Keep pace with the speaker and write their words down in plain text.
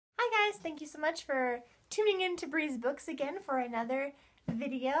Hi guys, thank you so much for tuning in to Bre'sBooks again for another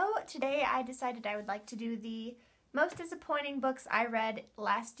video. Today I decided I would like to do the most disappointing books I read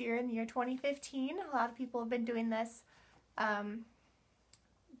last year in the year 2015. A lot of people have been doing this.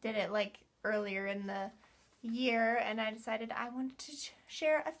 Did it like earlier in the year, and I decided I wanted to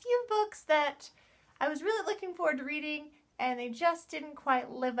share a few books that I was really looking forward to reading and they just didn't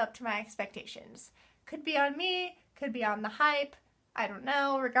quite live up to my expectations. Could be on me, could be on the hype, I don't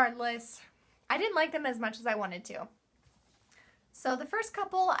know. Regardless, I didn't like them as much as I wanted to. So the first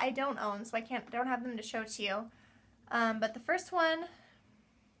couple I don't own, so I don't have them to show to you. But the first one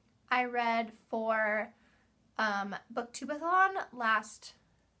I read for Booktubeathon last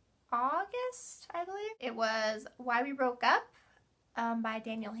August, I believe. It was Why We Broke Up by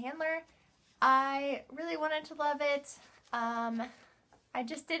Daniel Handler. I really wanted to love it. I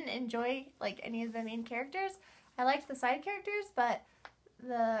just didn't enjoy like any of the main characters. I liked the side characters, but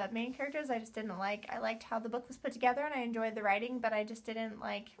the main characters I just didn't like. I liked how the book was put together and I enjoyed the writing, but I just didn't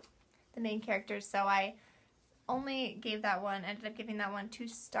like the main characters, so I only gave that one, ended up giving that one 2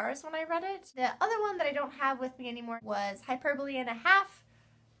 stars when I read it. The other one that I don't have with me anymore was Hyperbole and a Half,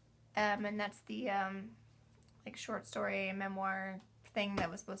 and that's the like short story memoir thing that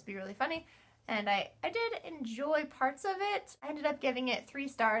was supposed to be really funny, and I did enjoy parts of it. I ended up giving it 3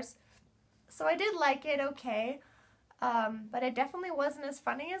 stars. So I did like it okay, but it definitely wasn't as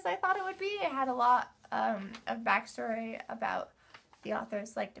funny as I thought it would be. It had a lot of backstory about the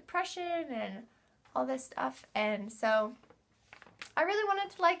author's like depression and all this stuff, and so I really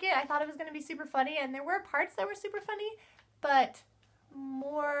wanted to like it. I thought it was going to be super funny, and there were parts that were super funny, but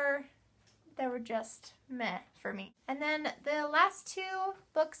more that were just meh for me. And then the last 2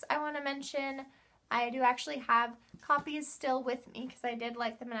 books I want to mention, I do actually have copies still with me because I did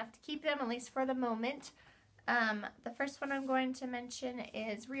like them enough to keep them, at least for the moment. The first one I'm going to mention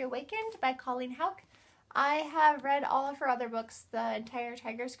is Reawakened by Colleen Houck. I have read all of her other books, the entire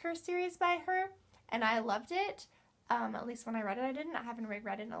Tiger's Curse series by her, and I loved it. At least when I read it I didn't. I haven't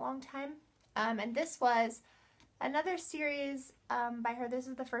reread it in a long time. And this was another series by her. This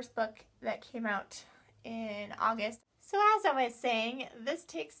is the first book that came out in August. So as I was saying, this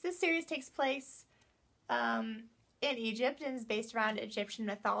series takes place in Egypt and is based around Egyptian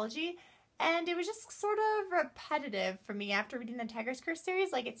mythology, and it was just sort of repetitive for me after reading the Tiger's Curse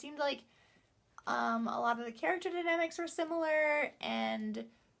series. Like, it seemed like a lot of the character dynamics were similar, and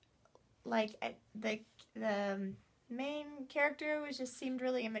like the main character just seemed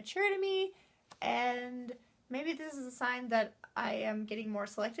really immature to me, and maybe this is a sign that I am getting more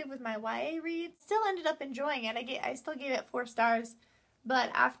selective with my YA reads. Still ended up enjoying it. I still gave it 4 stars, but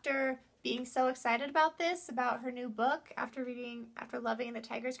after being so excited about this, about her new book, after loving the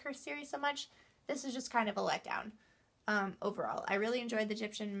Tiger's Curse series so much, this is just kind of a letdown overall. I really enjoyed the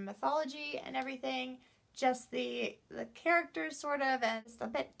Egyptian mythology and everything, just the characters sort of, and it's a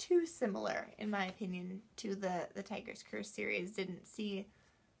bit too similar in my opinion to the Tiger's Curse series. Didn't see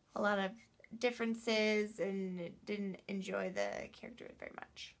a lot of differences and didn't enjoy the characters very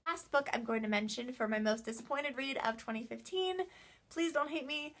much. Last book I'm going to mention for my most disappointed read of 2015, please don't hate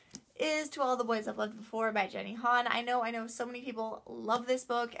me, is To All the Boys I've Loved Before by Jenny Han. I know so many people love this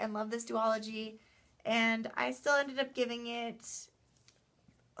book and love this duology, and I still ended up giving it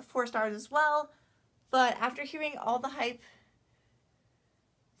 4 stars as well, but after hearing all the hype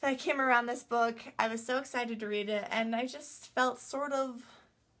that came around this book, I was so excited to read it, and I just felt sort of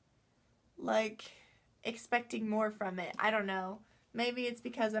like expecting more from it. I don't know. Maybe it's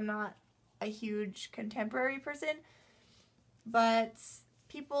because I'm not a huge contemporary person, but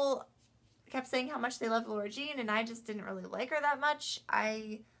people kept saying how much they loved Laura Jean, and I just didn't really like her that much.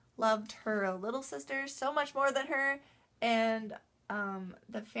 I loved her little sister so much more than her, and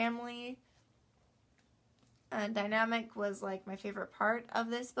the family dynamic was like my favorite part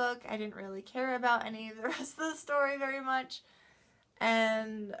of this book. I didn't really care about any of the rest of the story very much,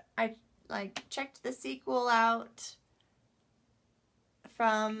 and I like checked the sequel out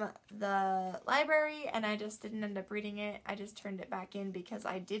from the library and I just didn't end up reading it. I just turned it back in because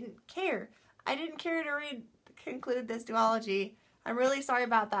I didn't care. I didn't care to conclude this duology. I'm really sorry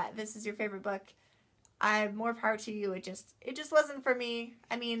about that. This is your favorite book. More power to you. It just wasn't for me.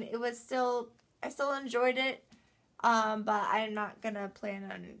 I mean, I still enjoyed it, but I'm not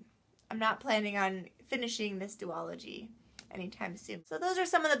planning on finishing this duology anytime soon. So those are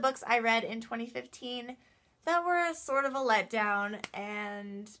some of the books I read in 2015 that were sort of a letdown,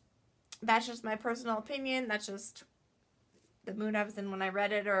 and that's just my personal opinion. That's just the mood I was in when I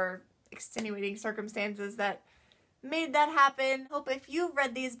read it, or extenuating circumstances that made that happen. Hope if you've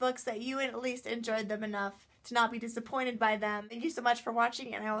read these books that you at least enjoyed them enough to not be disappointed by them. Thank you so much for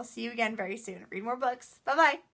watching, and I will see you again very soon. Read more books. Bye-bye.